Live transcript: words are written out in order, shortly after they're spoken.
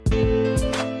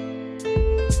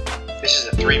This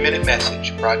is a 3-minute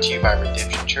message brought to you by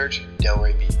Redemption Church,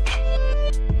 Delray Beach.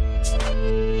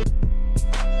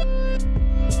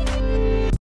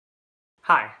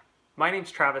 Hi, my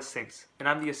name's Travis Sinks, and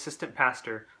I'm the assistant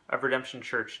pastor of Redemption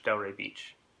Church, Delray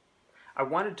Beach. I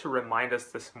wanted to remind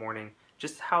us this morning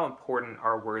just how important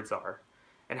our words are,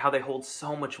 and how they hold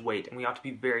so much weight, and we ought to be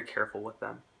very careful with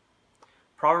them.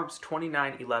 Proverbs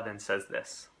 29:11 says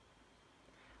this: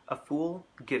 "A fool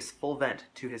gives full vent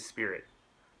to his spirit,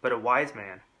 but a wise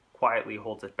man quietly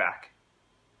holds it back."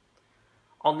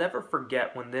 I'll never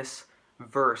forget when this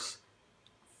verse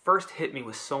first hit me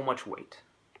with so much weight.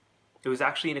 It was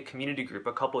actually in a community group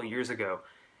a couple of years ago,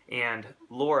 and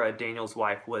Laura, Daniel's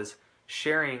wife, was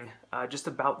sharing just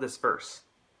about this verse.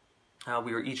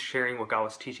 We were each sharing what God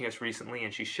was teaching us recently,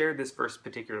 and she shared this verse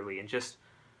particularly and just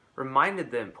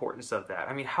reminded the importance of that.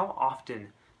 I mean, how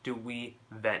often do we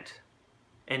vent?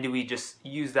 And do we just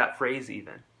use that phrase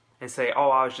even and say, "Oh,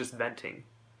 I was just venting"?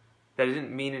 That it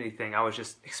didn't mean anything. I was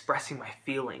just expressing my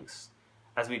feelings,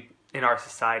 as we in our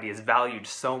society is valued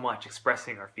so much,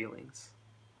 expressing our feelings.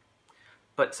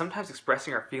 But sometimes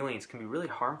expressing our feelings can be really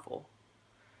harmful,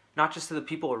 not just to the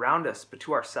people around us, but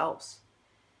to ourselves.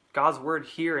 God's word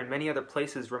here and many other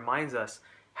places reminds us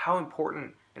how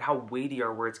important and how weighty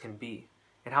our words can be,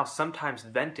 and how sometimes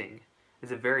venting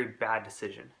is a very bad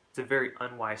decision. It's a very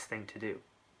unwise thing to do.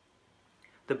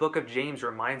 The book of James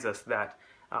reminds us that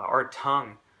our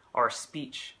tongue, our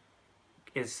speech,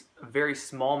 is a very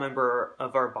small member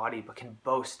of our body, but can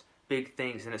boast big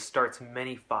things, and it starts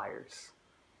many fires.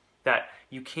 That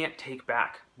you can't take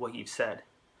back what you've said.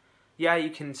 Yeah, you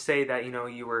can say that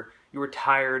you were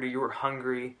tired or you were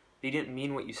hungry. You didn't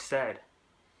mean what you said,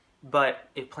 but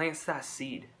it plants that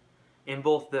seed in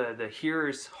both the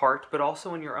hearer's heart, but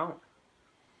also in your own.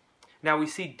 Now we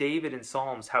see David in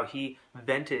Psalms how he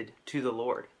vented to the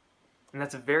Lord, and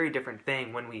that's a very different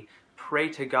thing when we pray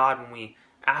to God, when we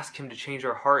ask Him to change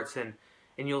our hearts, and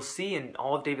you'll see in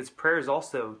all of David's prayers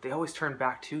also, they always turn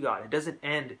back to God. It doesn't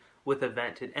end with a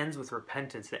vent. It ends with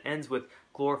repentance. It ends with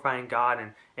glorifying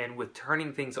God and with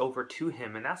turning things over to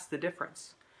Him, and that's the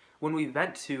difference. When we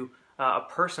vent to a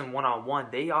person one-on-one,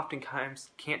 they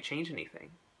oftentimes can't change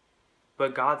anything.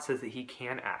 But God says that He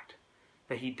can act,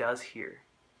 that He does hear,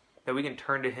 that we can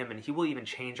turn to Him, and He will even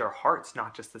change our hearts,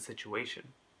 not just the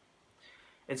situation.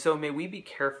 And so may we be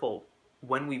careful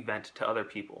when we vent to other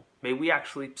people. May we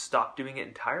actually stop doing it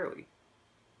entirely.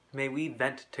 May we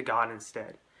vent to God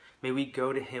instead. May we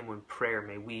go to Him with prayer.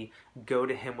 May we go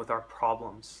to Him with our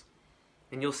problems.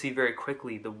 And you'll see very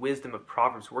quickly the wisdom of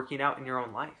Proverbs working out in your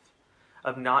own life,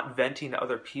 of not venting to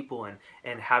other people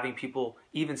and having people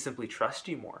even simply trust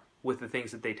you more with the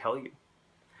things that they tell you,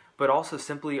 but also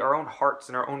simply our own hearts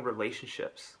and our own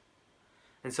relationships.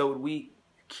 And so would we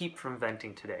keep from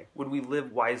venting today? Would we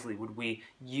live wisely? Would we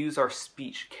use our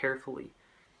speech carefully?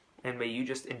 And may you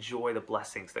just enjoy the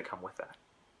blessings that come with that.